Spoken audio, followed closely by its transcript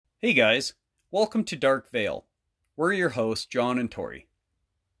Hey guys, welcome to Dark Veil. We're your hosts, John and Tori.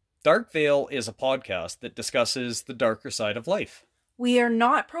 Dark Veil is a podcast that discusses the darker side of life. We are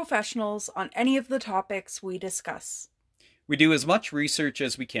not professionals on any of the topics we discuss. We do as much research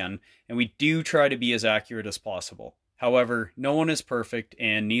as we can, and we do try to be as accurate as possible. However, no one is perfect,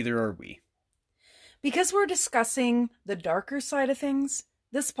 and neither are we. Because we're discussing the darker side of things,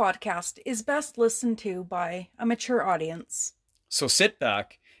 this podcast is best listened to by a mature audience. So sit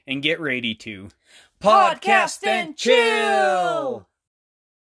back and get ready to Podcast and Chill!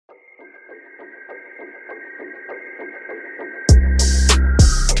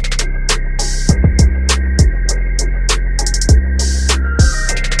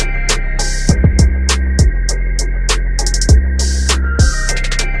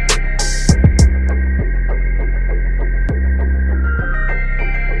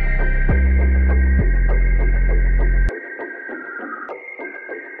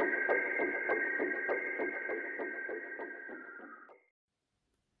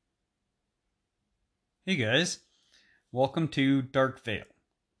 Hey guys, welcome to Dark Veil.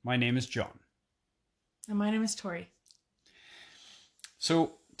 My name is John. And my name is Tori.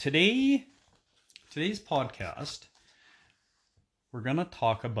 So today's podcast, we're going to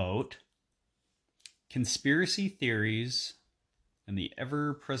talk about conspiracy theories and the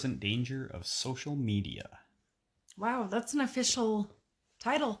ever-present danger of social media. Wow, that's an official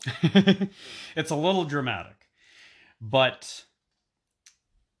title. It's a little dramatic, but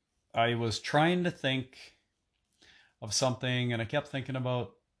I was trying to think of something, and I kept thinking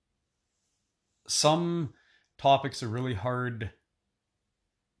about some topics are really hard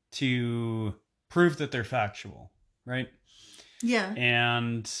to prove that they're factual, right? Yeah.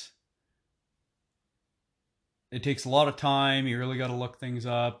 And it takes a lot of time. You really got to look things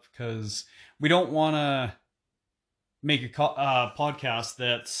up because we don't want to make a podcast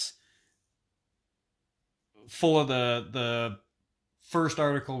that's full of the first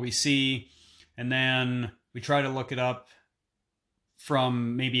article we see, and then we try to look it up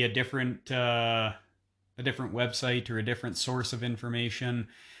from maybe a different website or a different source of information,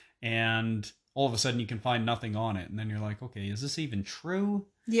 and all of a sudden you can find nothing on it, and then you're like, okay, is this even true?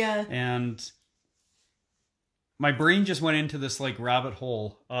 Yeah. And my brain just went into this like rabbit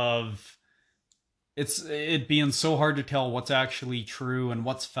hole of it being so hard to tell what's actually true and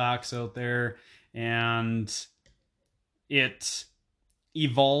what's facts out there, and it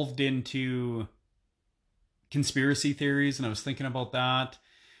evolved into conspiracy theories, and I was thinking about that,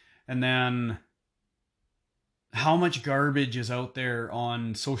 and then how much garbage is out there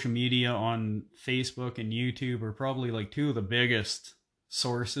on social media, on Facebook and YouTube are probably like two of the biggest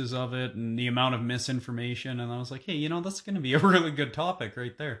sources of it, and the amount of misinformation. And I was like, hey, that's going to be a really good topic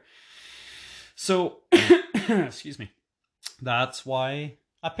right there. So excuse me, that's why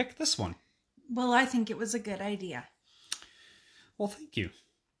I picked this one. Well, I think it was a good idea. Well, thank you.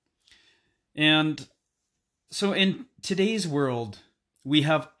 And so in today's world, we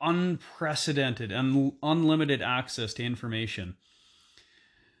have unprecedented and unlimited access to information.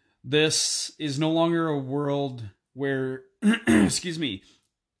 This is no longer a world where, excuse me,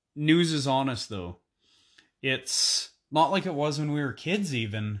 news is honest, though. It's not like it was when we were kids,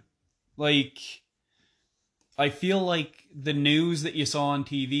 even. Like, I feel like the news that you saw on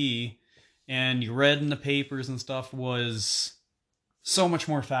TV and you read in the papers and stuff was so much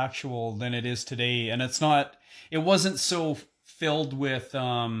more factual than it is today. And it wasn't so filled with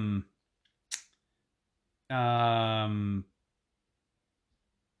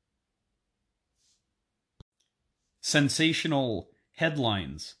sensational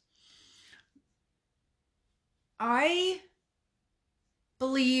headlines. I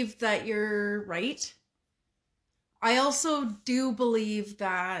believe that you're right. I also do believe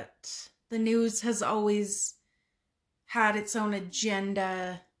that the news has always had its own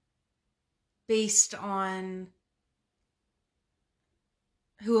agenda based on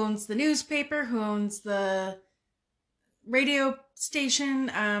who owns the newspaper, who owns the radio station.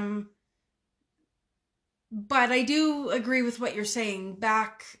 But I do agree with what you're saying.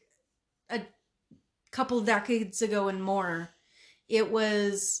 Back a couple decades ago and more, it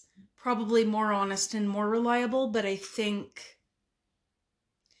was probably more honest and more reliable, but I think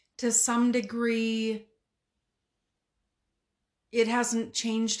to some degree it hasn't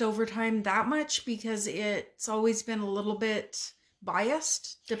changed over time that much because it's always been a little bit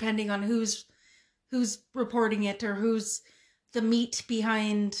biased depending on who's reporting it or who's the meat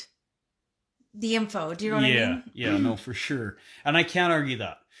behind the info. Do you know what I mean? Yeah, no, for sure. And I can't argue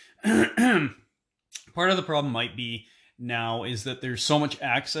that. Part of the problem might be now is that there's so much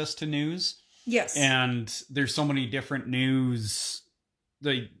access to news. Yes. And there's so many different news,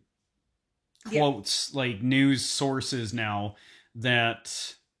 like quotes, like news sources now,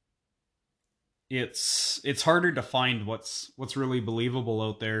 that it's harder to find what's really believable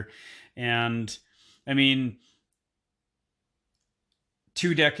out there. And I mean,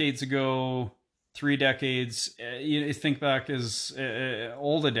 2 decades ago, 3 decades, you think back as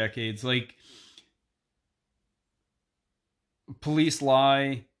all the decades, like police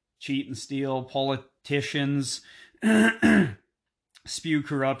lie, cheat and steal, politicians spew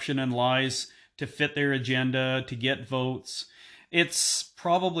corruption and lies to fit their agenda, to get votes. It's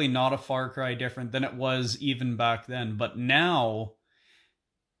probably not a far cry different than it was even back then. But now,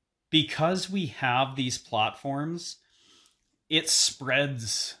 because we have these platforms, it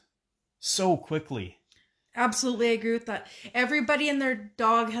spreads so quickly. Absolutely, I agree with that. Everybody and their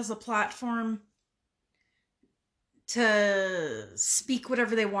dog has a platform to speak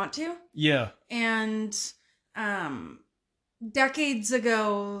whatever they want to. Yeah. And decades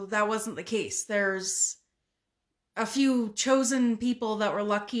ago, that wasn't the case. There's a few chosen people that were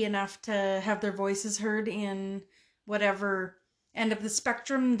lucky enough to have their voices heard in whatever end of the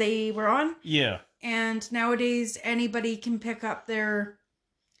spectrum they were on. Yeah. And nowadays, anybody can pick up their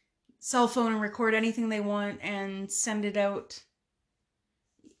cell phone and record anything they want and send it out,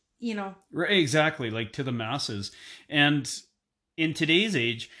 you know. Right, exactly, like to the masses. And in today's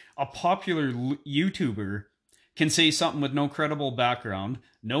age, a popular YouTuber can say something with no credible background,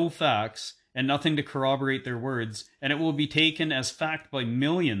 no facts, and nothing to corroborate their words, and it will be taken as fact by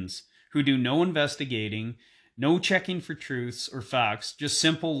millions who do no investigating, no checking for truths or facts, just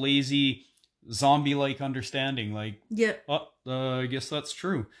simple, lazy, zombie-like understanding. Like, yeah, I guess that's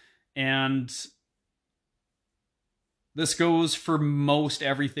true. And this goes for most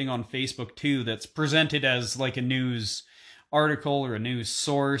everything on Facebook too that's presented as like a news article or a news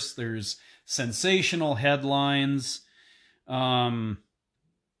source. There's sensational headlines.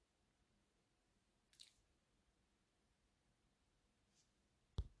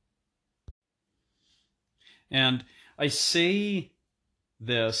 And I say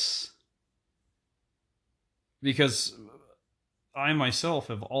this because I myself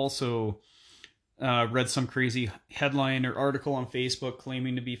have also read some crazy headline or article on Facebook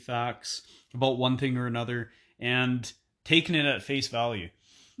claiming to be facts about one thing or another and taken it at face value.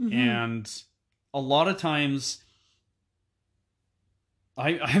 Mm-hmm. And a lot of times,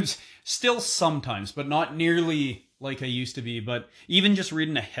 I'm still sometimes, but not nearly like I used to be, but even just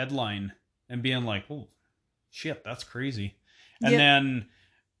reading a headline and being like, oh, shit, that's crazy. And then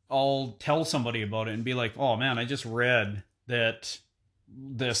I'll tell somebody about it and be like, oh man, I just read that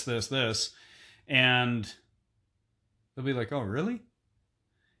this, and they'll be like, oh, really?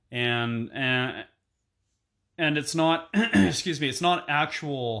 And it's not, excuse me, it's not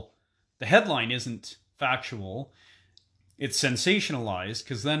actual, the headline isn't factual, it's sensationalized,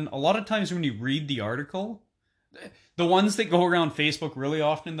 because then a lot of times when you read the article, the ones that go around Facebook really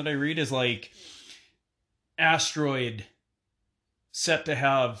often that I read is like, asteroid set to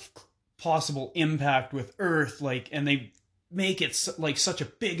have possible impact with Earth, like, and they make it like such a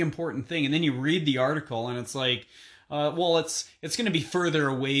big important thing, and then you read the article and it's like, well, it's going to be further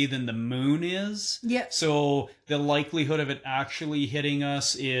away than the moon is. Yeah. So the likelihood of it actually hitting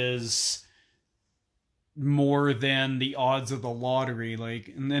us is more than the odds of the lottery. Like,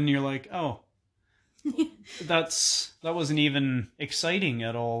 and then you're like, oh, that wasn't even exciting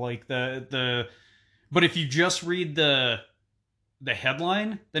at all. Like but if you just read the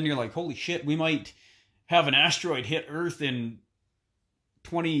headline, then you're like, holy shit, we might have an asteroid hit Earth in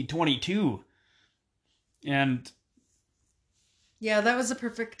 2022. And yeah, that was a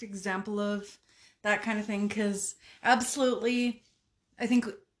perfect example of that kind of thing, because absolutely, I think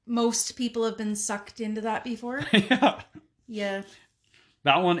most people have been sucked into that before. Yeah.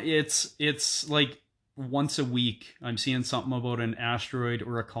 That one, it's like once a week I'm seeing something about an asteroid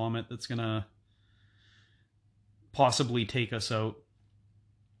or a comet that's gonna possibly take us out.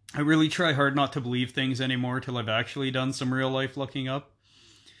 I really try hard not to believe things anymore till I've actually done some real life looking up.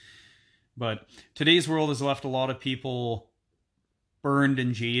 But today's world has left a lot of people burned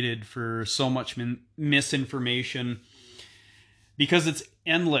and jaded for so much misinformation because it's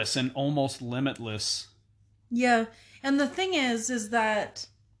endless and almost limitless. Yeah. And the thing is that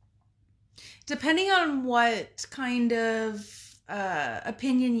depending on what kind of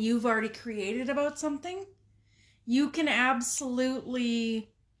opinion you've already created about something, you can absolutely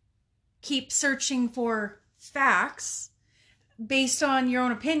keep searching for facts based on your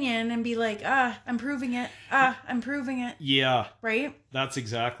own opinion and be like, I'm proving it. I'm proving it. Yeah. Right? That's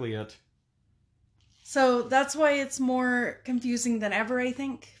exactly it. So that's why it's more confusing than ever, I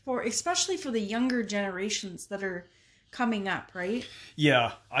think, especially for the younger generations that are coming up, right?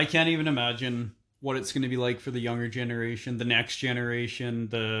 Yeah, I can't even imagine what it's going to be like for the younger generation, the next generation,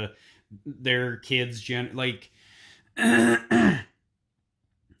 their kids like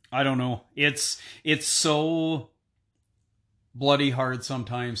I don't know. It's so bloody hard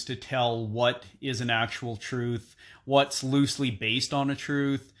sometimes to tell what is an actual truth, what's loosely based on a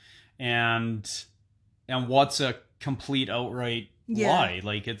truth, and what's a complete outright lie.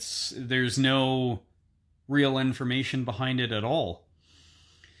 Like there's no real information behind it at all.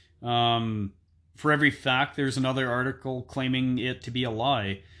 For every fact, there's another article claiming it to be a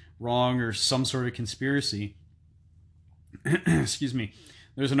lie, wrong, or some sort of conspiracy. Excuse me.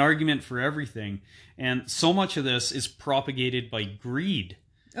 There's an argument for everything. And so much of this is propagated by greed.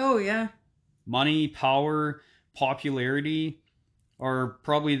 Oh, yeah. Money, power, popularity are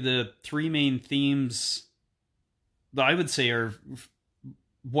probably the three main themes that I would say are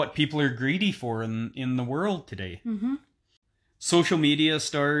what people are greedy for in the world today. Mm-hmm. Social media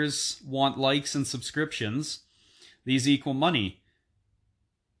stars want likes and subscriptions. These equal money.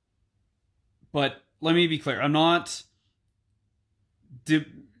 But let me be clear. I'm not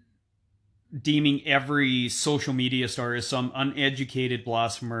deeming every social media star as some uneducated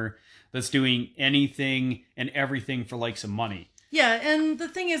blasphemer that's doing anything and everything for likes and money. Yeah, and the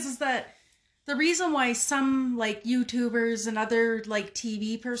thing is that the reason why some like YouTubers and other like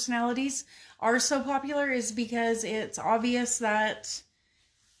TV personalities are so popular is because it's obvious that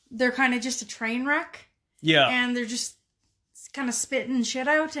they're kind of just a train wreck. Yeah. And they're just kind of spitting shit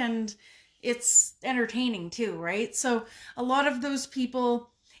out, and it's entertaining too, right? So a lot of those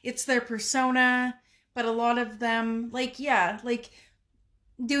people, it's their persona, but a lot of them, like, yeah, like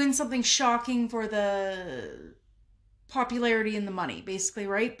doing something shocking for the popularity and the money, basically,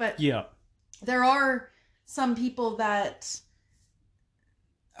 right? But yeah, there are some people that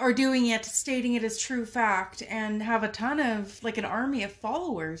are doing it, stating it as true fact, and have a ton of, like, an army of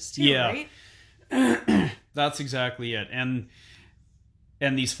followers too, right? That's exactly it. And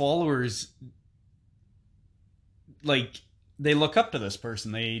these followers, like, they look up to this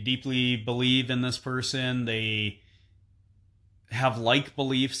person. They deeply believe in this person. They have like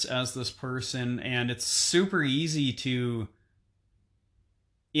beliefs as this person, and it's super easy to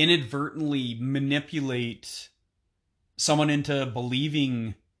inadvertently manipulate someone into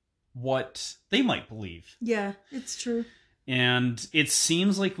believing what they might believe. Yeah, it's true. And it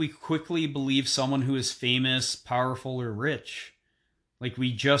seems like we quickly believe someone who is famous, powerful, or rich. Like,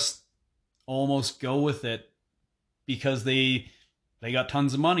 we just almost go with it because they got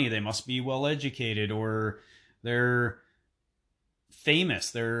tons of money. They must be well educated, or they're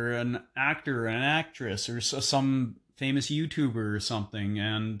famous. They're an actor, an actress, or some famous YouTuber or something.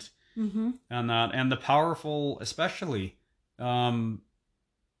 And and the powerful, especially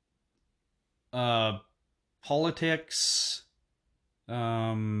politics,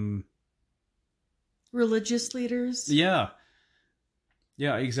 religious leaders. Yeah,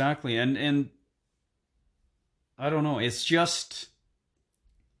 exactly. And I don't know, it's just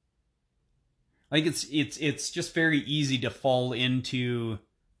like it's just very easy to fall into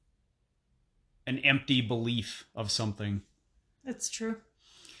an empty belief of something. That's true.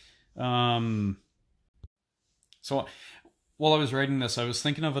 So while I was writing this, I was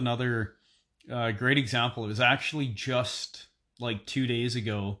thinking of another great example. It was actually just like 2 days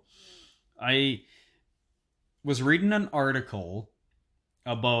ago. I was reading an article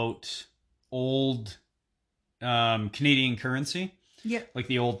about old Canadian currency. Yeah. Like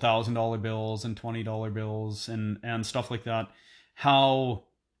the old $1,000 bills and $20 bills and stuff like that. How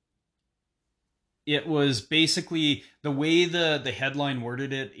it was basically, the way the headline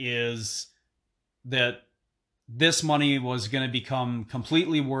worded it is that this money was going to become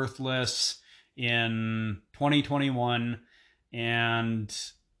completely worthless in 2021, and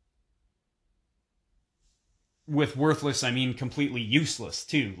with worthless, I mean completely useless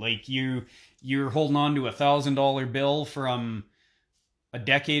too. Like you're holding on to $1,000 bill from a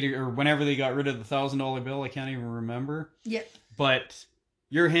decade or whenever they got rid of the $1,000 bill. I can't even remember. Yeah. But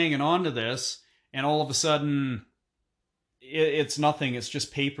you're hanging on to this, and all of a sudden it's nothing. It's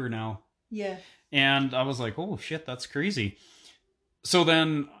just paper now. Yeah. And I was like, oh shit, that's crazy. So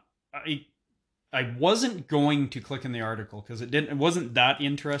then I wasn't going to click in the article because it wasn't that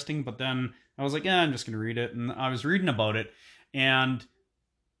interesting, but then I was like, yeah, I'm just going to read it. And I was reading about it, and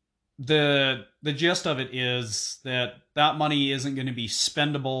the gist of it is that money isn't going to be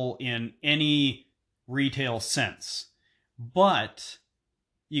spendable in any retail sense. But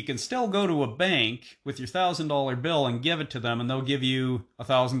you can still go to a bank with your $1,000 bill and give it to them, and they'll give you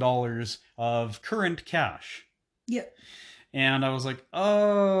 $1,000 of current cash. Yep. And I was like,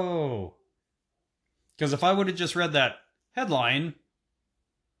 oh. Because if I would have just read that headline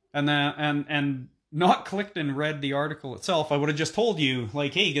and then and not clicked and read the article itself, I would have just told you,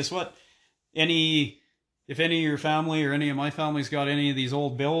 like, hey, guess what? If any of your family or any of my family's got any of these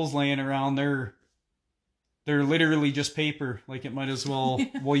old bills laying around, they're literally just paper. Like, it might as well,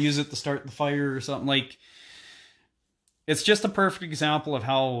 we'll use it to start the fire or something. Like, it's just a perfect example of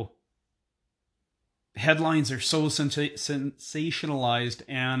how headlines are so sensationalized,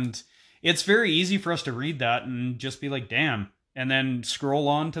 and it's very easy for us to read that and just be like, damn, and then scroll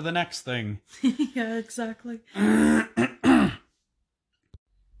on to the next thing. Yeah, exactly.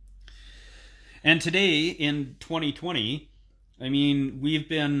 And today in 2020, I mean,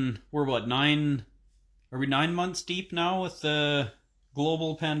 we're what, are we 9 months deep now with the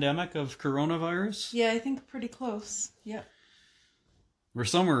global pandemic of coronavirus? Yeah, I think pretty close. Yep. We're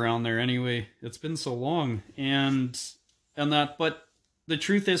somewhere around there anyway. It's been so long. But the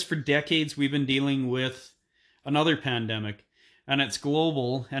truth is, for decades, we've been dealing with another pandemic, and it's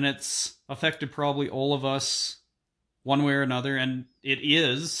global, and it's affected probably all of us one way or another, and it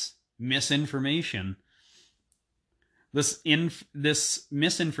is misinformation. This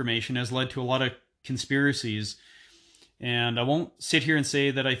misinformation has led to a lot of conspiracies, and I won't sit here and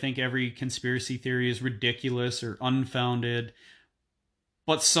say that I think every conspiracy theory is ridiculous or unfounded,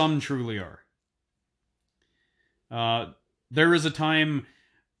 but some truly are. There was a time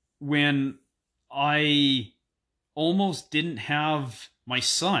when I almost didn't have my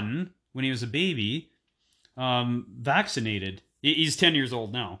son, when he was a baby, vaccinated. He's 10 years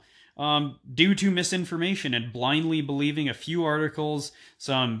old now. Due to misinformation and blindly believing a few articles,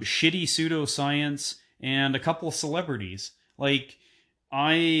 some shitty pseudoscience, and a couple of celebrities. Like,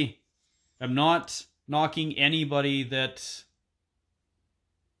 I am not knocking anybody that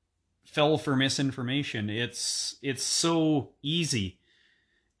fell for misinformation. It's so easy,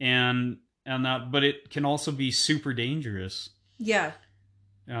 but it can also be super dangerous. Yeah.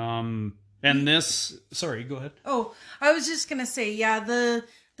 Sorry, go ahead. Oh, I was just gonna say, yeah, the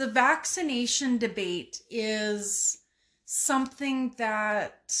vaccination debate is something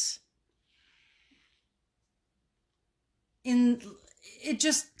that it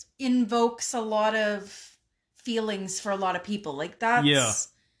just invokes a lot of feelings for a lot of people. Like, that's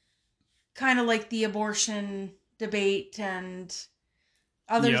kind of like the abortion debate and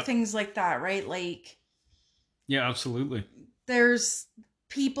other things like that, right? Like, yeah, absolutely. There's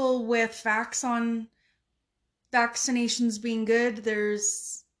people with facts on vaccinations being good.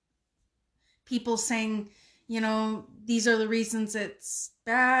 There's people saying, these are the reasons it's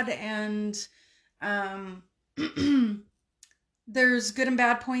bad, and there's good and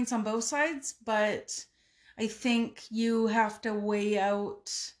bad points on both sides, but I think you have to weigh out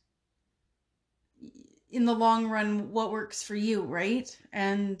in the long run what works for you, right?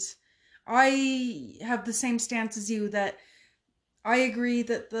 And I have the same stance as you, that I agree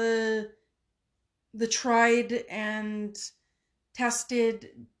that the tried and tested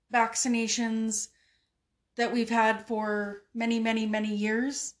vaccinations that we've had for many, many, many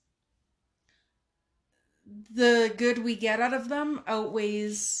years, the good we get out of them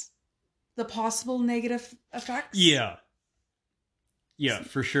outweighs the possible negative effects. Yeah,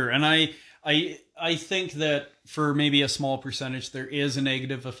 for sure. And I think that for maybe a small percentage there is a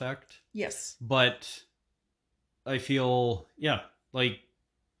negative effect. Yes. But I feel,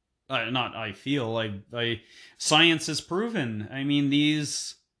 science has proven. I mean,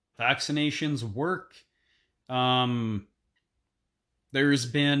 these vaccinations work. There's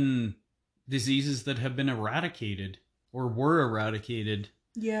been diseases that have been eradicated or were eradicated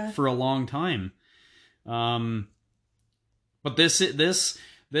for a long time. But this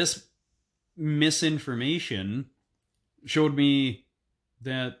misinformation showed me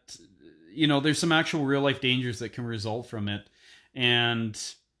that, there's some actual real life dangers that can result from it. And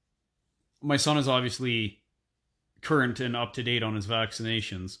my son is obviously current and up to date on his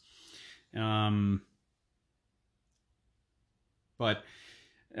vaccinations. So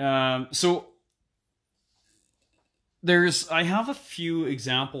I have a few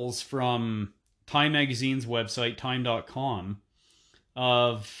examples from Time Magazine's website, time.com,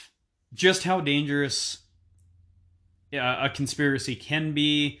 of just how dangerous a conspiracy can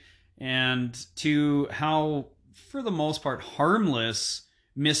be, and to how, for the most part, harmless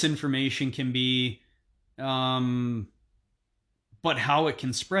misinformation can be, but how it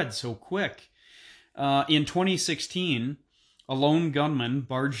can spread so quick. In 2016, a lone gunman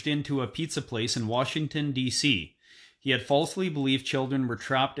barged into a pizza place in Washington, D.C. He had falsely believed children were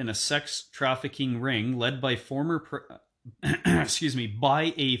trapped in a sex trafficking ring led by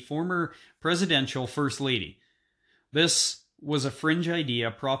by a former presidential first lady. This was a fringe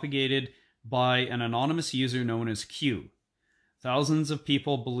idea propagated by an anonymous user known as Q. thousands of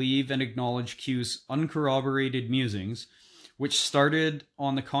people believe and acknowledge Q's uncorroborated musings, which started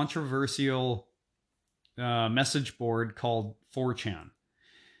on the controversial message board called 4chan.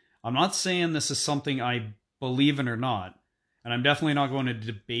 I'm not saying this is something I believe in or not, and I'm definitely not going to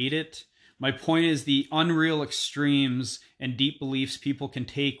debate it. My point is the unreal extremes and deep beliefs people can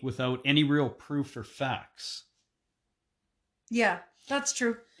take without any real proof or facts. Yeah, that's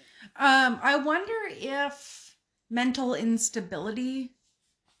true. I wonder if mental instability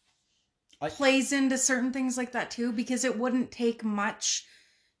plays into certain things like that too, because it wouldn't take much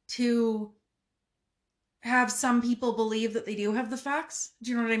to have some people believe that they do have the facts.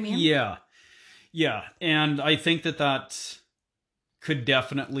 Do you know what I mean? Yeah. Yeah. And I think that could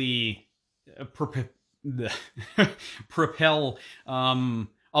definitely propel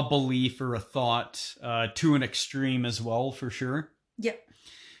a belief or a thought to an extreme as well, for sure. Yeah.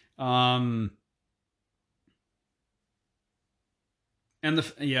 And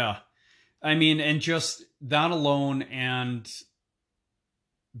I mean, and just that alone, and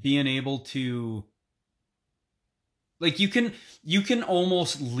being able to, like, you can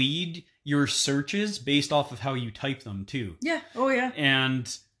almost lead your searches based off of how you type them too. Yeah. Oh yeah.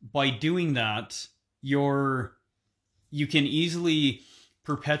 And by doing that, you can easily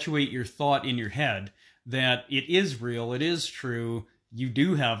perpetuate your thought in your head that it is real, it is true, you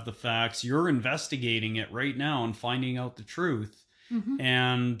do have the facts, you're investigating it right now and finding out the truth. Mm-hmm.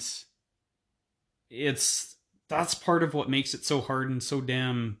 And that's part of what makes it so hard and so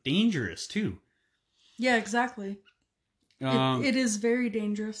damn dangerous too. Yeah, exactly. It is very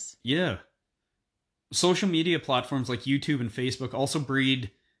dangerous. Yeah. Social media platforms like YouTube and Facebook also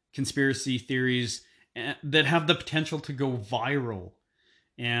breed conspiracy theories that have the potential to go viral.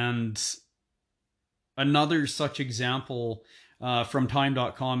 And another such example from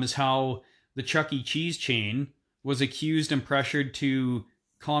Time.com is how the Chuck E. Cheese chain was accused and pressured to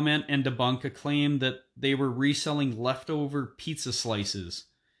comment and debunk a claim that they were reselling leftover pizza slices,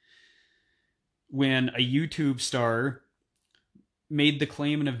 when a YouTube star made the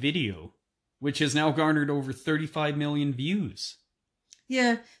claim in a video, which has now garnered over 35 million views.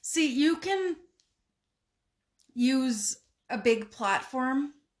 Yeah. See, you can use a big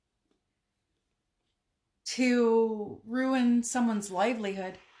platform to ruin someone's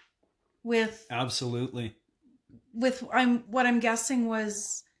livelihood with Absolutely. what I'm guessing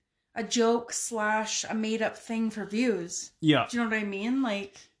was a joke / a made up thing for views. Yeah. Do you know what I mean?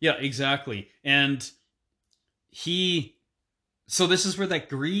 Like, yeah, exactly. And so this is where that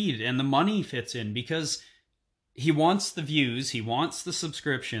greed and the money fits in, because he wants the views, he wants the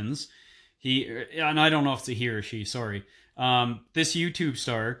subscriptions. And I don't know if it's a he or she, sorry. This YouTube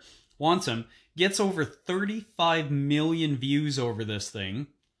star wants him, gets over 35 million views over this thing,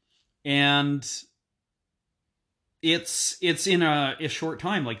 and it's in a short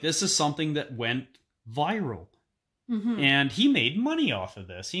time. Like, this is something that went viral. mm-hmm. And he made money off of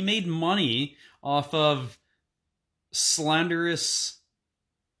this. He made money off of slanderous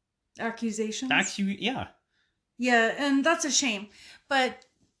accusations. Yeah. Yeah, and that's a shame. But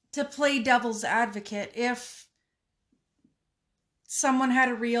to play devil's advocate, if someone had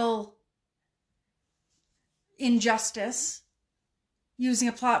a real injustice, using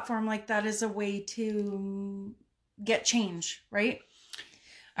a platform like that as a way to get change, right?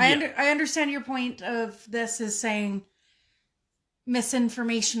 Yeah. I understand your point of this is saying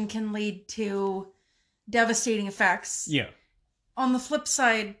misinformation can lead to devastating effects. Yeah. On the flip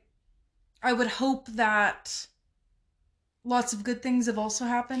side, I would hope that lots of good things have also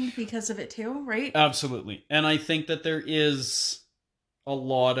happened because of it too, right? Absolutely. And I think that there is a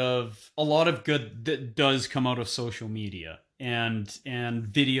lot of good that does come out of social media and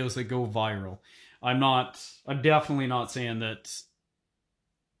videos that go viral. I'm definitely not saying that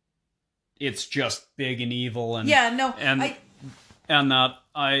it's just big and evil and yeah, no. And that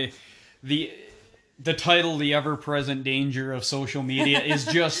the title, The Ever-Present Danger of Social Media, is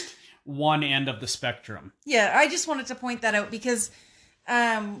just one end of the spectrum. Yeah, I just wanted to point that out because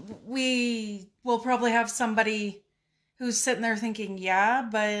we will probably have somebody who's sitting there thinking, yeah,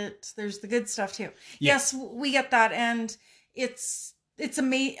 but there's the good stuff too. Yeah. Yes, we get that, and it's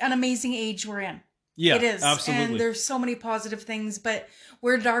an amazing age we're in. Yeah, it is. Absolutely. And there's so many positive things, but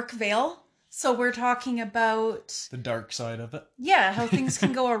we're Dark Veil, so we're talking about the dark side of it. Yeah, how things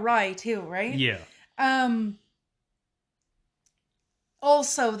can go awry too, right? Yeah.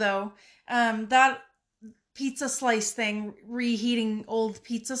 Also, though, that pizza slice thing, reheating old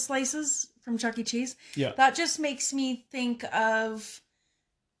pizza slices from Chuck E. Cheese, yeah, that just makes me think of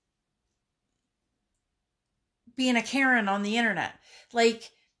being a Karen on the internet. Like,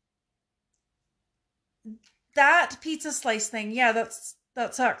 that pizza slice thing, yeah,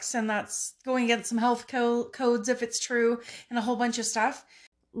 that sucks, and that's going against some health codes if it's true, and a whole bunch of stuff.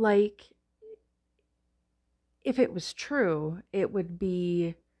 Like, if it was true, it would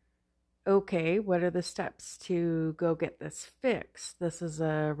be okay, what are the steps to go get this fixed? This is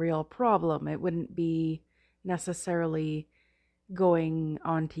a real problem. It wouldn't be necessarily going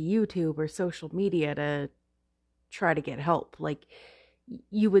onto YouTube or social media to try to get help. Like,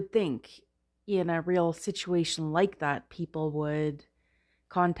 you would think in a real situation like that, people would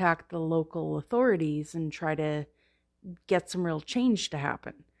contact the local authorities and try to get some real change to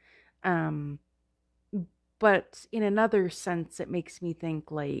happen. Um, but in another sense, it makes me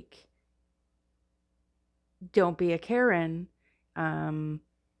think, like, don't be a Karen.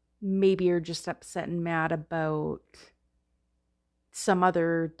 Maybe you're just upset and mad about some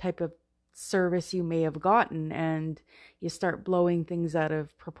other type of service you may have gotten, and you start blowing things out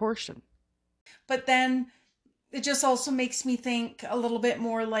of proportion. But then it just also makes me think a little bit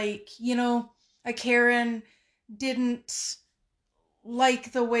more like, a Karen didn't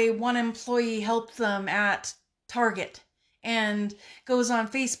like the way one employee helped them at Target and goes on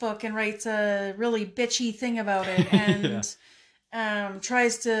Facebook and writes a really bitchy thing about it and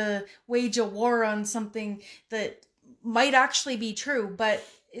tries to wage a war on something that might actually be true, but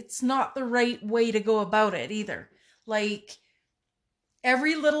it's not the right way to go about it either. Like,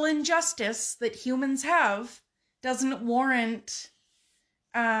 every little injustice that humans have doesn't warrant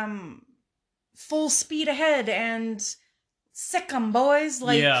full speed ahead and sick 'em, boys.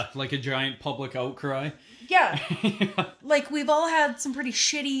 Like, yeah, like a giant public outcry. Yeah. Like, we've all had some pretty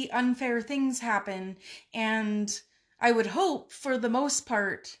shitty, unfair things happen, and I would hope, for the most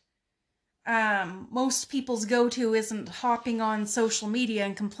part, most people's go-to isn't hopping on social media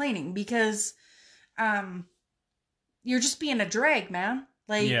and complaining, because you're just being a drag, man.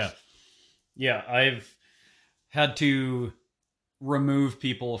 Like, yeah, I've had to remove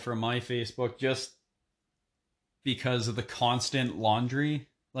people from my Facebook just because of the constant laundry.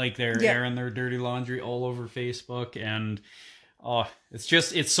 Like, they're airing their dirty laundry all over Facebook, and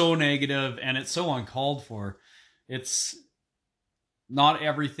it's so negative, and it's so uncalled for. It's not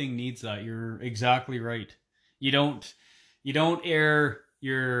everything needs that. You're exactly right. You don't air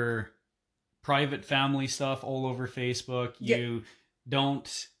your private family stuff all over Facebook. You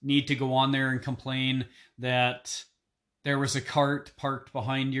don't need to go on there and complain that there was a cart parked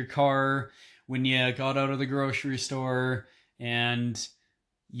behind your car when you got out of the grocery store and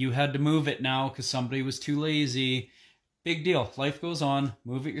you had to move it now because somebody was too lazy. Big deal. Life goes on.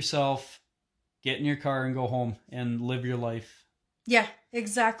 Move it yourself. Get in your car and go home and live your life. Yeah,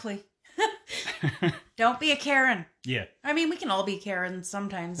 exactly. Don't be a Karen. Yeah. I mean, we can all be Karens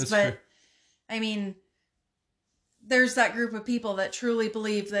sometimes, That's but true. I mean, there's that group of people that truly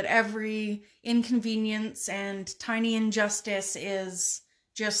believe that every inconvenience and tiny injustice is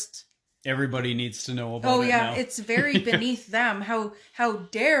just... Everybody needs to know about it now. It's very beneath them. How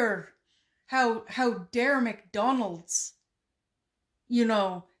dare McDonald's,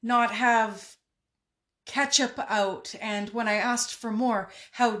 not have ketchup out, and when I asked for more,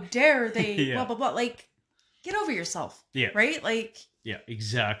 how dare they blah blah blah. Like, get over yourself. Yeah. Right? Like, yeah,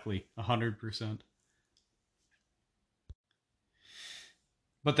 exactly. 100%.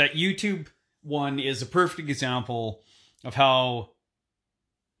 But that YouTube one is a perfect example of how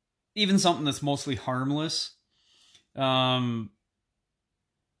even something that's mostly harmless, how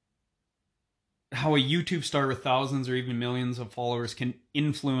a YouTube star with thousands or even millions of followers can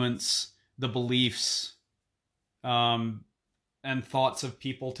influence the beliefs and thoughts of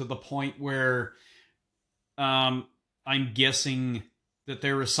people to the point where I'm guessing that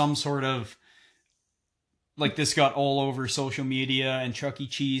there was some sort of, like, this got all over social media and Chuck E.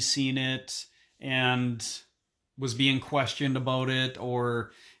 Cheese seen it and was being questioned about it,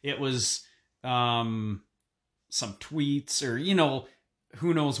 or it was some tweets, or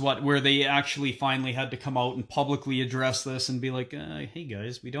who knows what, where they actually finally had to come out and publicly address this and be like, hey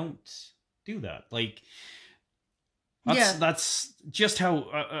guys, we don't do that. Like, that's just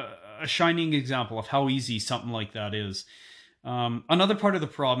how a shining example of how easy something like that is. Another part of the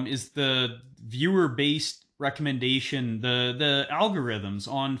problem is the viewer-based recommendation, the algorithms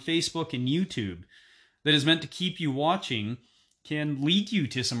on Facebook and YouTube that is meant to keep you watching can lead you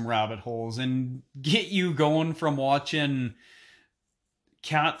to some rabbit holes and get you going from watching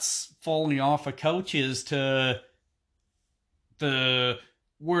cats falling off of couches to the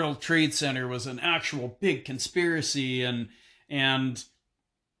World Trade Center was an actual big conspiracy, and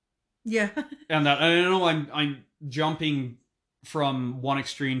yeah. And that, I know I'm jumping from one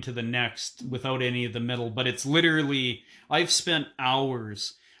extreme to the next without any of the middle, but it's literally, I've spent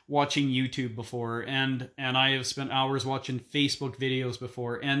hours watching YouTube before, and I have spent hours watching Facebook videos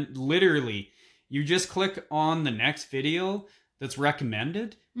before, and literally you just click on the next video that's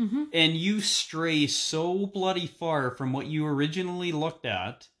recommended, and you stray so bloody far from what you originally looked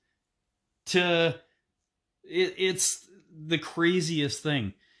at to it's the craziest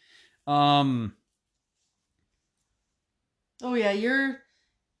thing. Oh yeah,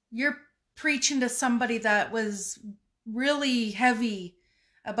 you're preaching to somebody that was really heavy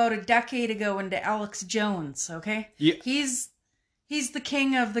about a decade ago into Alex Jones, okay? Yeah. He's the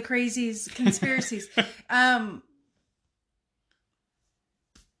king of the crazies conspiracies.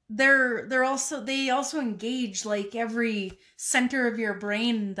 They also engage like every center of your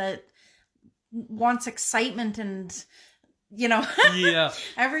brain that wants excitement and Yeah.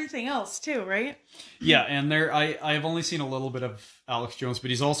 everything else too, right? Yeah, and I've only seen a little bit of Alex Jones, but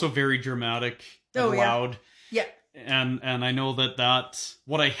he's also very dramatic and Oh, yeah. loud. Yeah. And I know that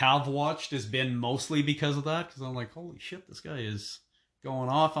what I have watched has been mostly because of that, because I'm like, holy shit, this guy is going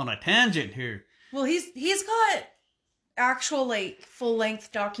off on a tangent here. Well, he's got actual like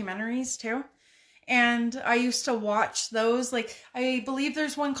full-length documentaries too. And I used to watch those. Like, I believe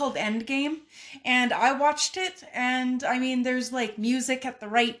there's one called Endgame, and I watched it, and I mean, there's like music at the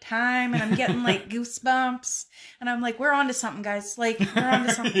right time, and I'm getting like goosebumps, and I'm like, we're on to something, guys. Like, we're on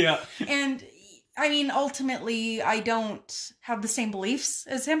to something. Yeah. And I mean, ultimately, I don't have the same beliefs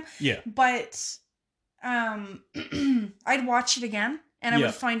as him. Yeah. But I'd watch it again, and I Yeah.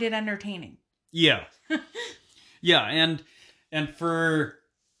 would find it entertaining. Yeah. Yeah, and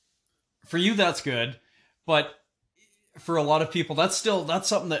for you that's good, but for a lot of people that's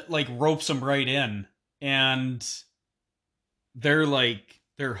something that like ropes them right in, and they're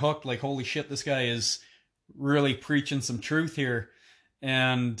hooked, like, holy shit, this guy is really preaching some truth here.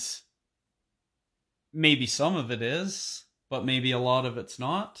 And maybe some of it is, but maybe a lot of it's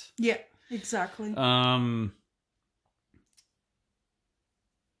not. Yeah, exactly.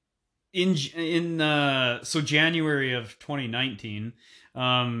 So January of 2019,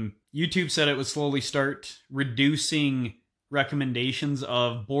 YouTube said it would slowly start reducing recommendations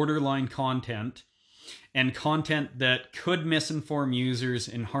of borderline content and content that could misinform users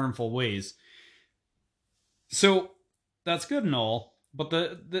in harmful ways. So that's good and all, but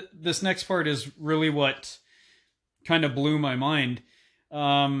this next part is really what kind of blew my mind.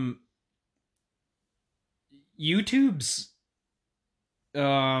 YouTube's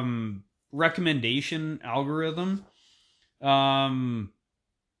recommendation algorithm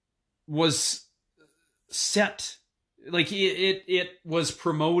was set, like, it was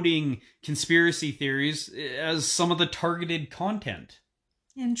promoting conspiracy theories as some of the targeted content.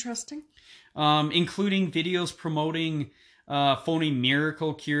 Interesting. Including videos promoting phony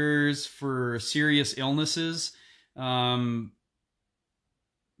miracle cures for serious illnesses, videos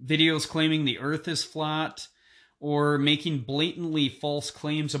claiming the earth is flat, or making blatantly false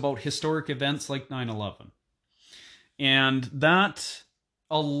claims about historic events like 9/11. And that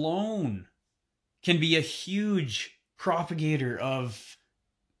alone can be a huge propagator of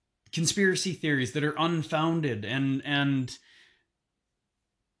conspiracy theories that are unfounded and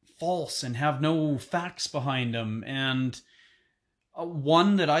false and have no facts behind them. And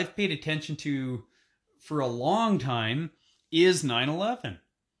one that I've paid attention to for a long time is 9/11.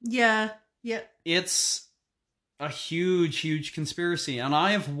 Yeah. It's a huge conspiracy, and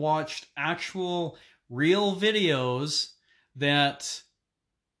I have watched actual real videos that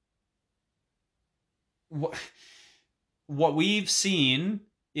what we've seen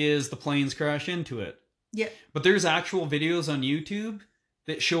is the planes crash into it. Yeah. But there's actual videos on YouTube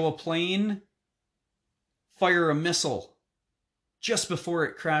that show a plane fire a missile just before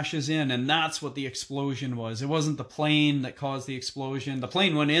it crashes in, and that's what the explosion was. It wasn't the plane that caused the explosion. The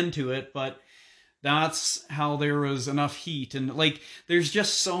plane went into it, but that's how there was enough heat. And like, there's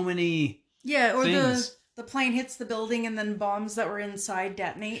just so many or things. the plane hits the building and then bombs that were inside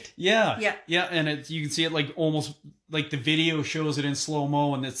detonate. Yeah, and you can see it like almost like the video shows it in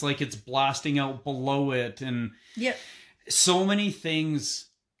slow-mo, and it's like it's blasting out below it, and so many things.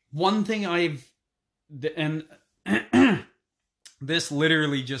 One thing and this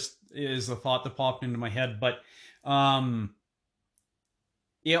literally just is a thought that popped into my head, but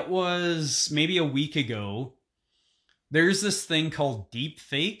it was maybe a week ago. There's this thing called deep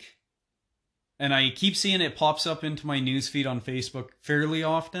fake, and I keep seeing it pops up into my newsfeed on Facebook fairly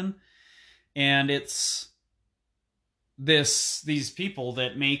often. And it's these people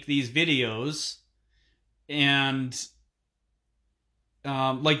that make these videos, and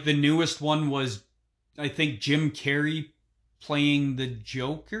like the newest one was, I think, Jim Carrey playing the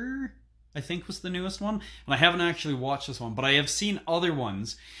Joker. I think was the newest one. And I haven't actually watched this one, but I have seen other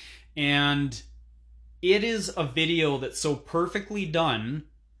ones. And it is a video that's so perfectly done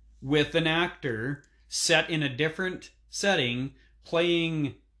with an actor set in a different setting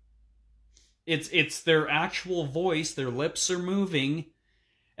playing. It's their actual voice, their lips are moving,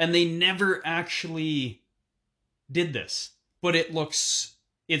 and they never actually did this. But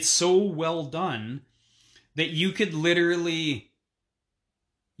it's so well done that you could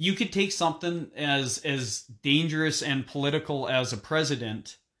take something as dangerous and political as a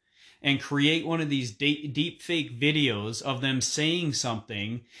president and create one of these deep fake videos of them saying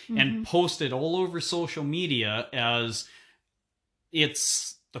something and post it all over social media as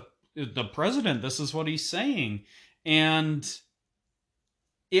it's the president, this is what he's saying. And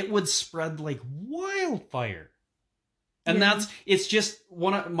it would spread like wildfire. And it's just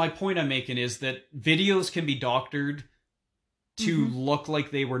one of my point I'm making is that videos can be doctored to look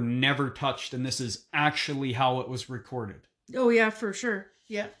like they were never touched, and this is actually how it was recorded. Oh yeah, for sure.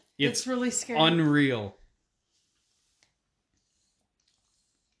 Yeah. It's really scary. Unreal.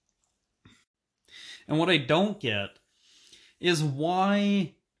 And what I don't get is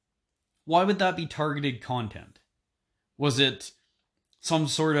why would that be targeted content? Was it some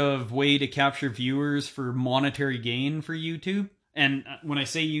sort of way to capture viewers for monetary gain for YouTube? And when I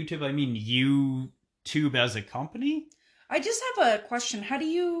say YouTube, I mean YouTube as a company? I just have a question. How do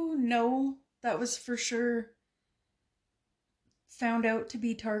you know that was for sure found out to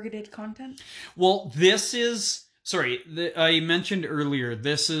be targeted content? Well, this is... Sorry, I mentioned earlier,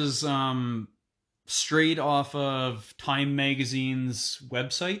 this is straight off of Time Magazine's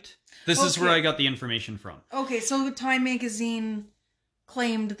website. This is where I got the information from. Okay, so Time Magazine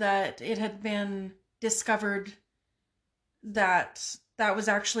claimed that it had been discovered that that was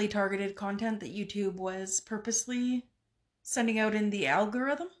actually targeted content that YouTube was purposely sending out in the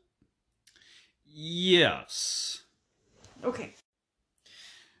algorithm? Yes. Okay.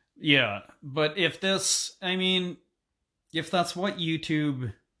 Yeah, but if that's what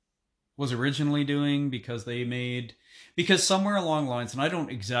YouTube was originally doing because somewhere along the lines, and I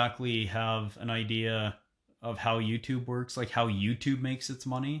don't exactly have an idea of how YouTube works, like how YouTube makes its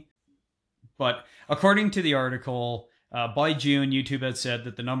money. But according to the article, by June, YouTube had said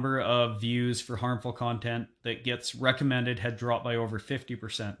that the number of views for harmful content that gets recommended had dropped by over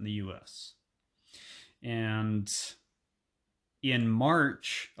 50% in the US. And in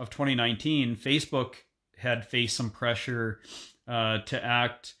March of 2019, Facebook had faced some pressure to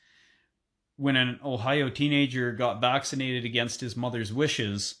act when an Ohio teenager got vaccinated against his mother's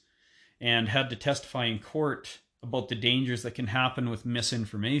wishes and had to testify in court about the dangers that can happen with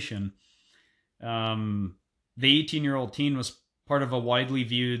misinformation. The 18-year-old teen was part of a widely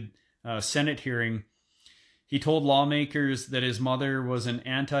viewed Senate hearing. He told lawmakers that his mother was an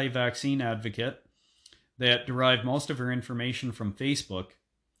anti-vaccine advocate that derived most of her information from Facebook.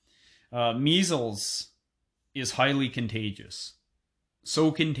 Measles is highly contagious.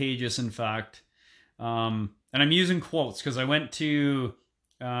 So contagious, in fact. And I'm using quotes because I went to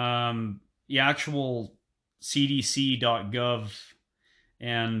the actual cdc.gov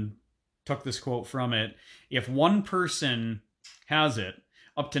and took this quote from it. If one person has it,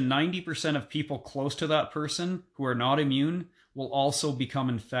 up to 90% of people close to that person who are not immune will also become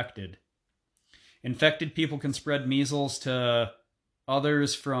infected. Infected people can spread measles to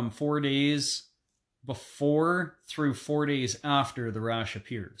others from 4 days before through 4 days after the rash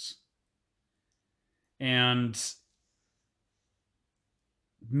appears. And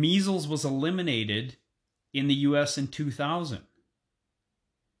measles was eliminated in the US in 2000.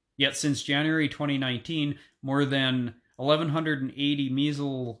 Yet since January 2019, more than 1,180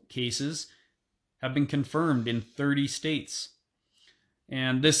 measles cases have been confirmed in 30 states.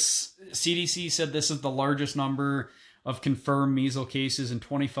 And this CDC said this is the largest number of confirmed measles cases in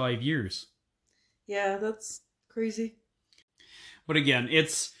 25 years. Yeah, that's crazy. But again,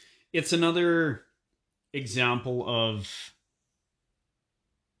 it's another example of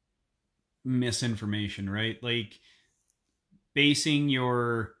misinformation, right? Like basing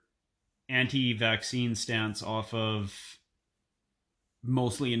your anti-vaccine stance off of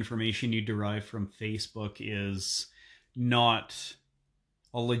mostly information you derive from Facebook is not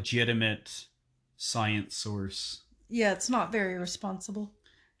a legitimate science source. Yeah, it's not very responsible.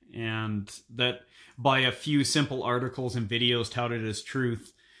 And that by a few simple articles and videos touted as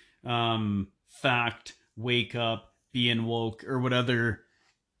truth, fact, wake up, being woke, or what other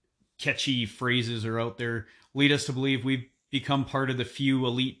catchy phrases are out there, lead us to believe we've become part of the few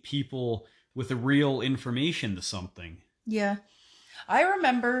elite people with the real information to something. Yeah. I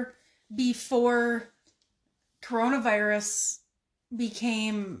remember before coronavirus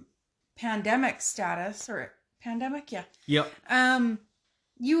became pandemic status, or pandemic, yeah. Yep.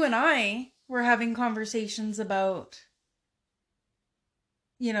 You and I were having conversations about,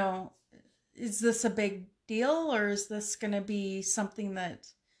 you know, is this a big deal, or is this going to be something that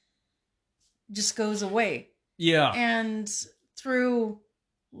just goes away? Yeah. And through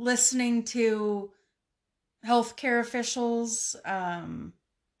listening to healthcare officials,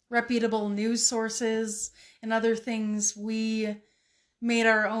 reputable news sources, and other things, we made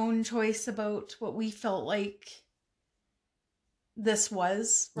our own choice about what we felt like this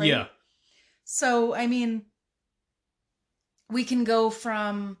was, right? Yeah. So, I mean, we can go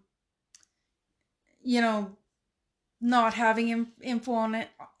from, you know, not having info on it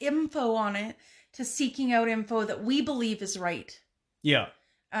to seeking out info that we believe is right. Yeah.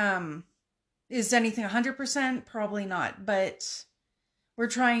 Is anything 100%? Probably not, but we're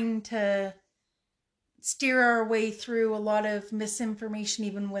trying to steer our way through a lot of misinformation,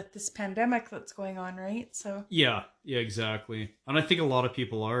 even with this pandemic that's going on, right? So yeah, exactly. And I think a lot of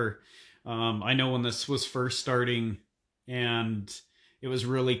people are. I know when this was first starting and it was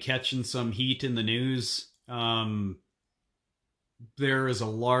really catching some heat in the news, there is a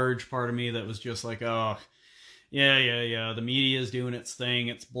large part of me that was just like, oh, yeah, the media is doing its thing,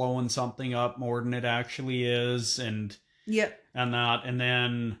 it's blowing something up more than it actually is, and that, and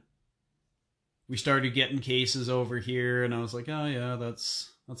then we started getting cases over here, and I was like, oh yeah, that's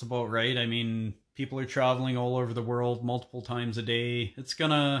about right. I mean, people are traveling all over the world multiple times a day. It's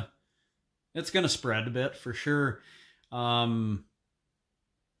gonna spread a bit for sure.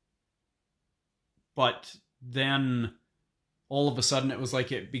 But then all of a sudden it was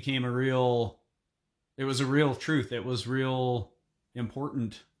like it became a real truth. It was real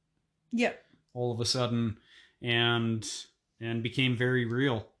important. Yep. All of a sudden, and became very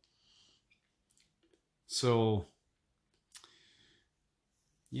real. So,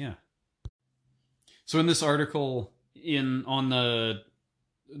 yeah. So in this article that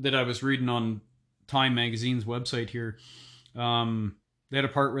I was reading on Time Magazine's website here, they had a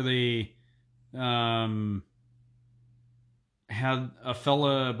part where they had a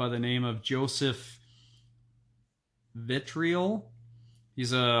fella by the name of Joseph Vitriol.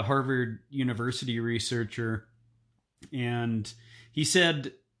 He's a Harvard University researcher, and he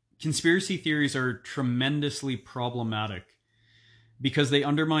said conspiracy theories are tremendously problematic because they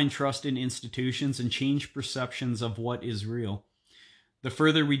undermine trust in institutions and change perceptions of what is real. The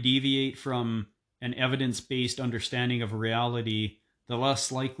further we deviate from an evidence-based understanding of reality, the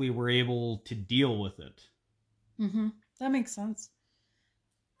less likely we're able to deal with it. Mm-hmm. That makes sense.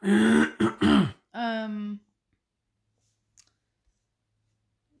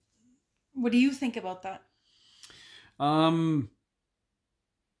 What do you think about that?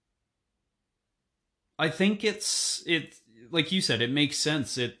 I think it like you said, it makes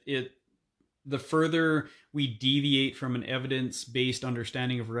sense. The further we deviate from an evidence-based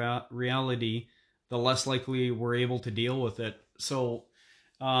understanding of reality, the less likely we're able to deal with it. So,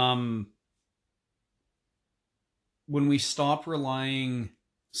 when we stop relying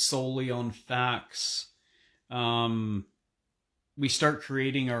solely on facts, we start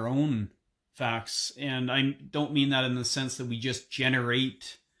creating our own facts. And I don't mean that in the sense that we just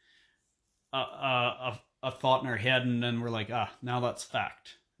generate a thought in our head and then we're like, now that's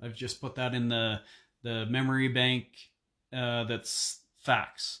fact. I've just put that in the memory bank. That's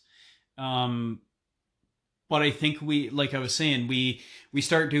facts. But I think like I was saying, we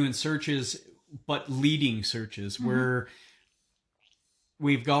start doing searches, but leading searches, mm-hmm. where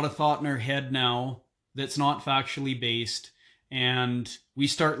we've got a thought in our head now that's not factually based, and we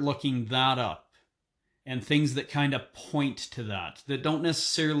start looking that up. And things that kind of point to that don't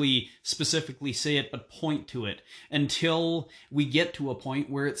necessarily specifically say it, but point to it until we get to a point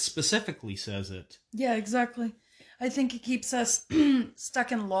where it specifically says it. Yeah, exactly. I think it keeps us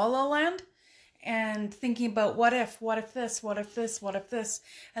stuck in la la land and thinking about what if this, what if this, what if this.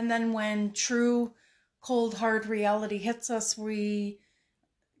 And then when true, cold, hard reality hits us, we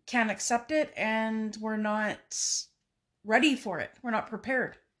can't accept it and we're not ready for it. We're not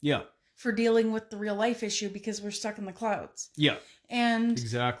prepared. Yeah. For dealing with the real life issue because we're stuck in the clouds. Yeah. And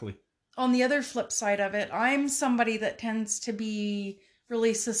exactly. On the other flip side of it, I'm somebody that tends to be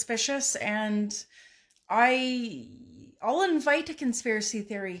really suspicious, and I'll invite a conspiracy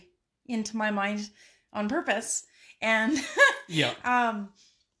theory into my mind on purpose. And yeah.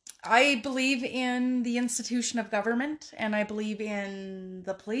 I believe in the institution of government, and I believe in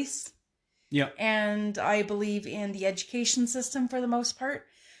the police. Yeah. And I believe in the education system for the most part.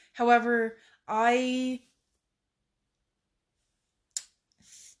 However, I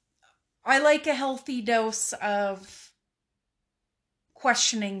like a healthy dose of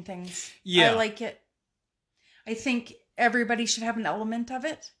questioning things. Yeah. I like it. I think everybody should have an element of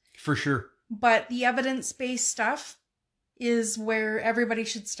it. For sure. But the evidence-based stuff is where everybody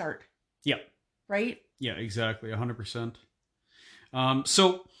should start. Yeah. Right? Yeah, exactly. 100%.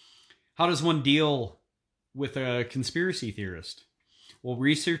 So how does one deal with a conspiracy theorist? Well,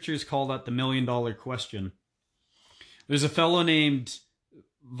 researchers call that the $1 million question. There's a fellow named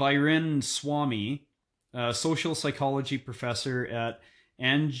Viren Swamy, a social psychology professor at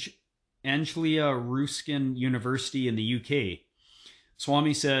Anglia Ruskin University in the UK.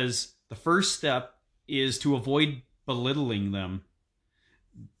 Swamy says the first step is to avoid belittling them.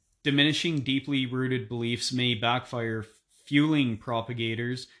 Diminishing deeply rooted beliefs may backfire, fueling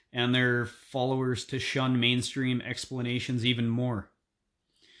propagators and their followers to shun mainstream explanations even more.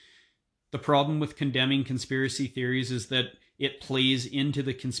 The problem with condemning conspiracy theories is that it plays into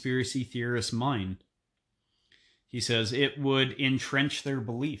the conspiracy theorist's mind. He says it would entrench their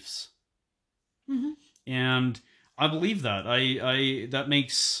beliefs. Mm-hmm. And I believe that. I that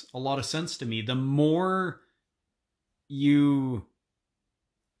makes a lot of sense to me. The more you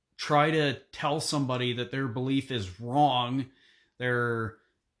try to tell somebody that their belief is wrong, they're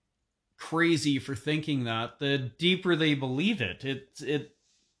crazy for thinking that, the deeper they believe it. It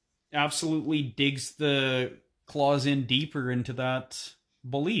absolutely digs the claws in deeper into that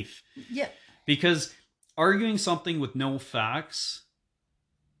belief. Yeah. Because arguing something with no facts,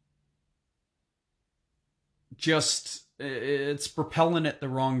 just, it's propelling it the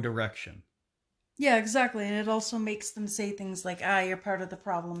wrong direction. Yeah, exactly. And it also makes them say things like, you're part of the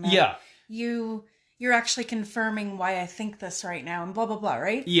problem, man. Yeah. You're actually confirming why I think this right now, and blah, blah, blah,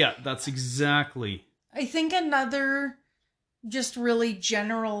 right? Yeah, that's exactly. I think another just really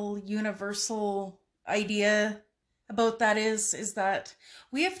general, universal idea about that is that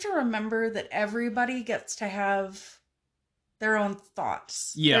we have to remember that everybody gets to have their own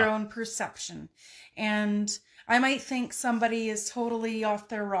thoughts, their own perception. And I might think somebody is totally off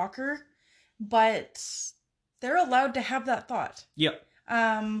their rocker, but they're allowed to have that thought. Yep.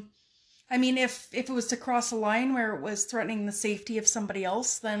 I mean, if it was to cross a line where it was threatening the safety of somebody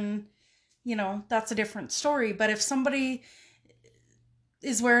else, then, that's a different story. But if somebody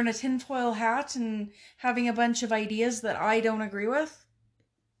is wearing a tinfoil hat and having a bunch of ideas that I don't agree with,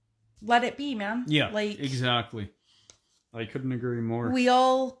 let it be, man. Yeah, exactly. I couldn't agree more. We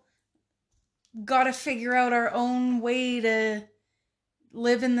all got to figure out our own way to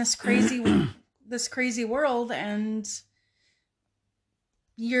live in this crazy this crazy world, and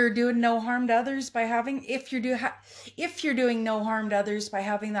you're doing no harm to others by having, if you're doing no harm to others by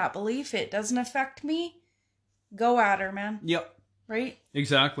having that belief, it doesn't affect me, go at her, man. Yep. Right?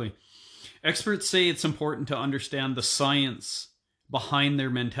 Exactly. Experts say it's important to understand the science behind their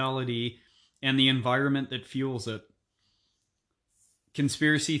mentality and the environment that fuels it.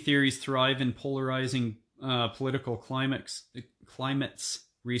 Conspiracy theories thrive in polarizing political climates,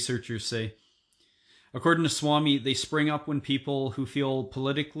 researchers say. According to Swamy, they spring up when people who feel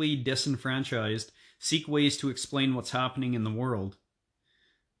politically disenfranchised seek ways to explain what's happening in the world.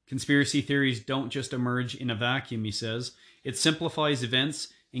 Conspiracy theories don't just emerge in a vacuum, he says. It simplifies events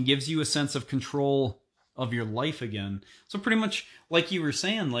and gives you a sense of control of your life again. So pretty much like you were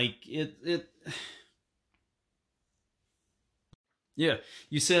saying, like it yeah,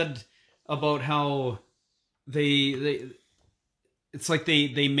 you said about how they it's like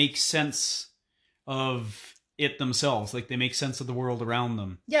they make sense of it themselves, like they make sense of the world around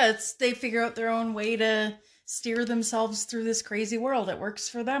them. Yeah, they figure out their own way to steer themselves through this crazy world. It works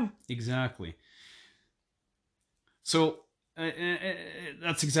for them. Exactly. So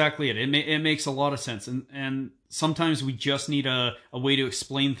that's exactly it. It makes a lot of sense, and sometimes we just need a way to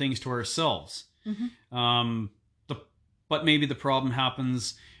explain things to ourselves. Mm-hmm. But maybe the problem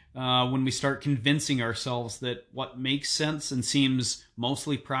happens when we start convincing ourselves that what makes sense and seems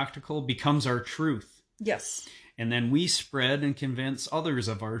mostly practical becomes our truth. Yes. And then we spread and convince others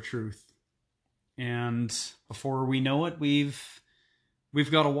of our truth. And before we know it, we've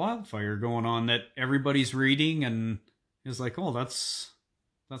got a wildfire going on that everybody's reading and is like, oh, that's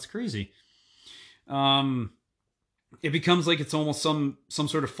crazy. It becomes like it's almost some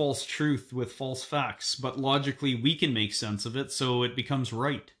sort of false truth with false facts, but logically we can make sense of it, so it becomes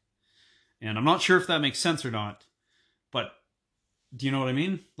right. And I'm not sure if that makes sense or not, but do you know what I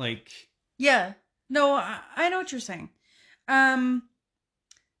mean? Like, yeah, no, I know what you're saying.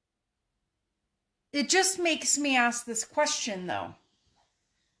 It just makes me ask this question, though.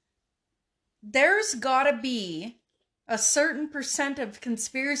 There's gotta be a certain percent of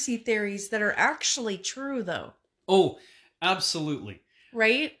conspiracy theories that are actually true, though. Oh, absolutely.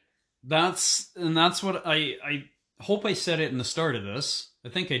 Right? That's what I hope I said it in the start of this. I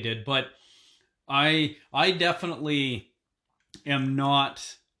think I did, but I definitely am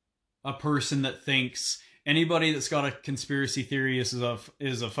not a person that thinks anybody that's got a conspiracy theory is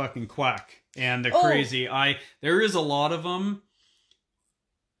a fucking quack and they're crazy. There is a lot of them.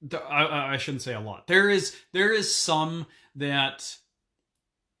 I shouldn't say a lot. There is some that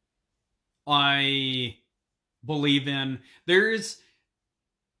I believe in. There's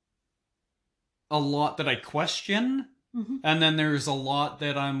a lot that I question, and then there's a lot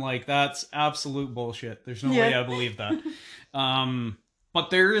that I'm like, that's absolute bullshit. There's no way I believe that. But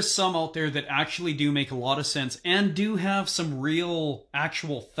there is some out there that actually do make a lot of sense and do have some real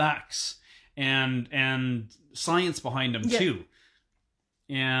actual facts and science behind them too.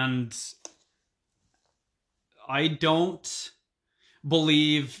 And I don't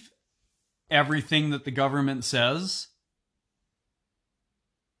believe everything that the government says.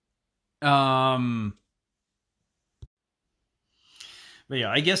 But yeah,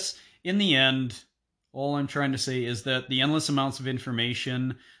 I guess in the end, all I'm trying to say is that the endless amounts of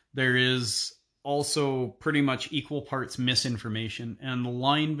information, there is also pretty much equal parts misinformation. And the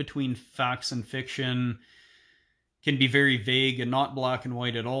line between facts and fiction can be very vague and not black and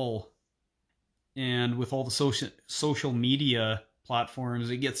white at all. And with all the social media platforms,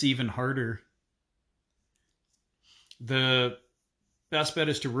 it gets even harder. The best bet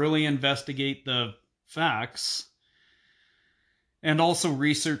is to really investigate the facts and also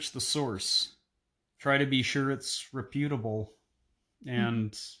research the source. Try to be sure it's reputable.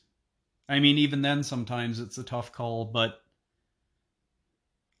 And I mean, even then, sometimes it's a tough call, but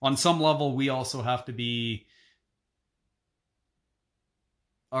on some level, we also have to be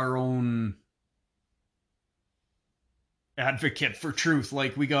our own advocate for truth.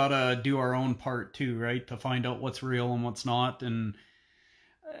 Like, we gotta do our own part too, right? To find out what's real and what's not. And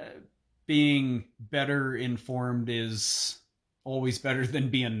being better informed is always better than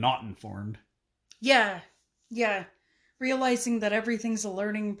being not informed. Yeah. Realizing that everything's a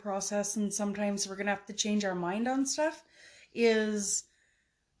learning process and sometimes we're going to have to change our mind on stuff is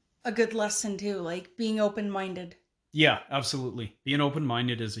a good lesson too. Like being open-minded. Yeah, absolutely. Being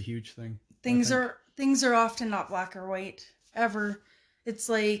open-minded is a huge thing. Things are often not black or white ever. It's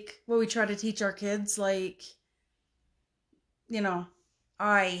like what we try to teach our kids, like, you know,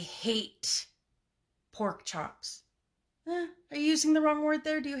 I hate pork chops. Are you using the wrong word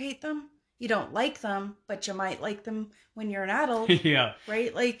there? Do you hate them? You don't like them, but you might like them when you're an adult. Yeah.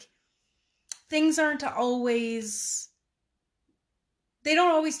 Right? Like, things aren't always... They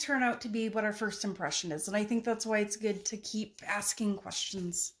don't always turn out to be what our first impression is. And I think that's why it's good to keep asking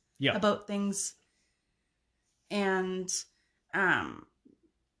questions about things. And,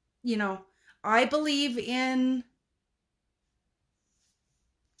 you know, I believe in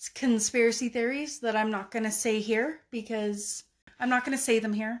conspiracy theories that I'm not going to say here because I'm not going to say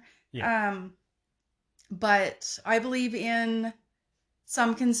them here. Yeah. But I believe in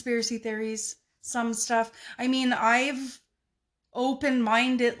some conspiracy theories, some stuff. I mean, I've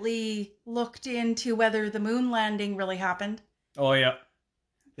open-mindedly looked into whether the moon landing really happened. Oh, yeah.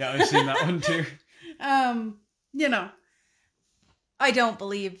 Yeah, I've seen that one too. You know, I don't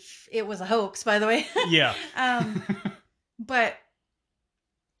believe it was a hoax, by the way. Yeah. But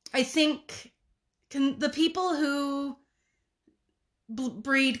I think the people who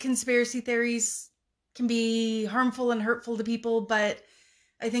breed conspiracy theories can be harmful and hurtful to people, but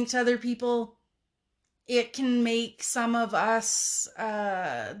I think to other people, it can make some of us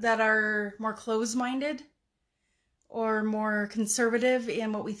that are more closed-minded or more conservative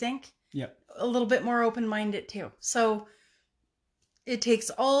in what we think, a little bit more open-minded too. So it takes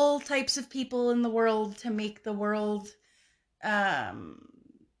all types of people in the world to make the world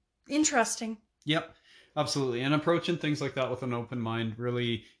interesting. Yep, absolutely. And approaching things like that with an open mind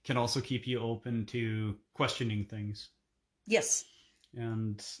really can also keep you open to questioning things. Yes.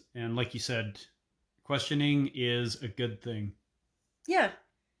 And like you said, questioning is a good thing. Yeah.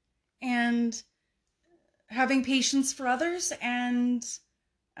 And having patience for others and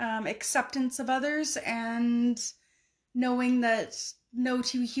acceptance of others and knowing that no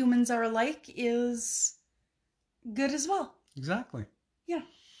two humans are alike is good as well. Exactly. Yeah.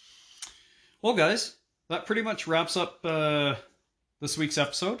 Well, guys, that pretty much wraps up this week's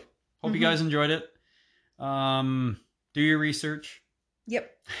episode. Hope you guys enjoyed it. Do your research.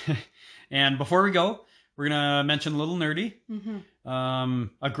 Yep. And before we go, we're going to mention Little Nerdy.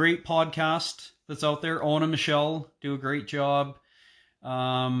 A great podcast that's out there. Owen and Michelle do a great job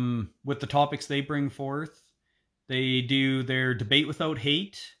with the topics they bring forth. They do their Debate Without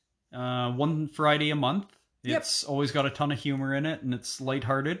Hate one Friday a month. It's always got a ton of humor in it, and it's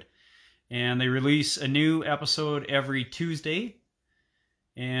lighthearted. And they release a new episode every Tuesday.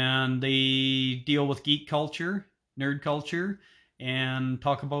 And they deal with geek culture, nerd culture, and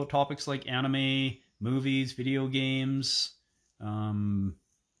talk about topics like anime, movies, video games,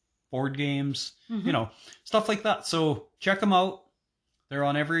 board games, stuff like that. So check them out. They're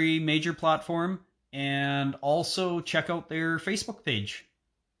on every major platform. And also check out their Facebook page.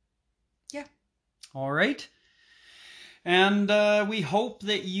 Yeah. All right. And we hope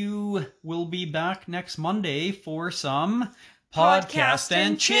that you will be back next Monday for some Podcast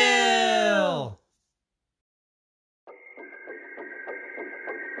and Chill.